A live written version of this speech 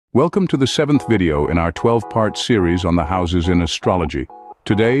Welcome to the 7th video in our 12-part series on the houses in astrology.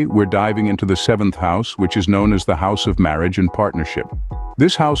 Today, we're diving into the 7th house, which is known as the house of marriage and partnership.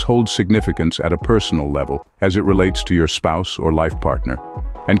 This house holds significance at a personal level, as it relates to your spouse or life partner,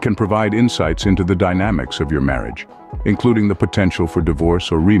 and can provide insights into the dynamics of your marriage, including the potential for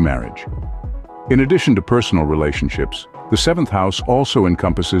divorce or remarriage. In addition to personal relationships, the 7th house also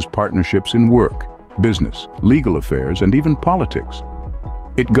encompasses partnerships in work, business, legal affairs, and even politics.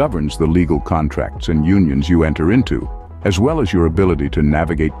 It governs the legal contracts and unions you enter into, as well as your ability to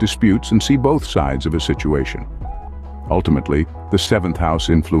navigate disputes and see both sides of a situation. Ultimately, the 7th house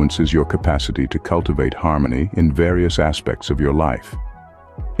influences your capacity to cultivate harmony in various aspects of your life.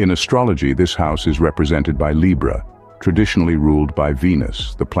 In astrology, this house is represented by Libra, traditionally ruled by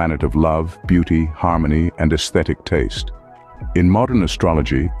Venus, the planet of love, beauty, harmony, and aesthetic taste. In modern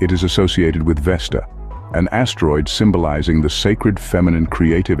astrology, it is associated with Vesta, an asteroid symbolizing the sacred feminine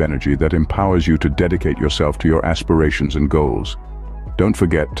creative energy that empowers you to dedicate yourself to your aspirations and goals. Don't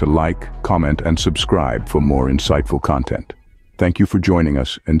forget to like, comment, and subscribe for more insightful content. Thank you for joining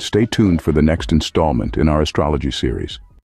us, and stay tuned for the next installment in our astrology series.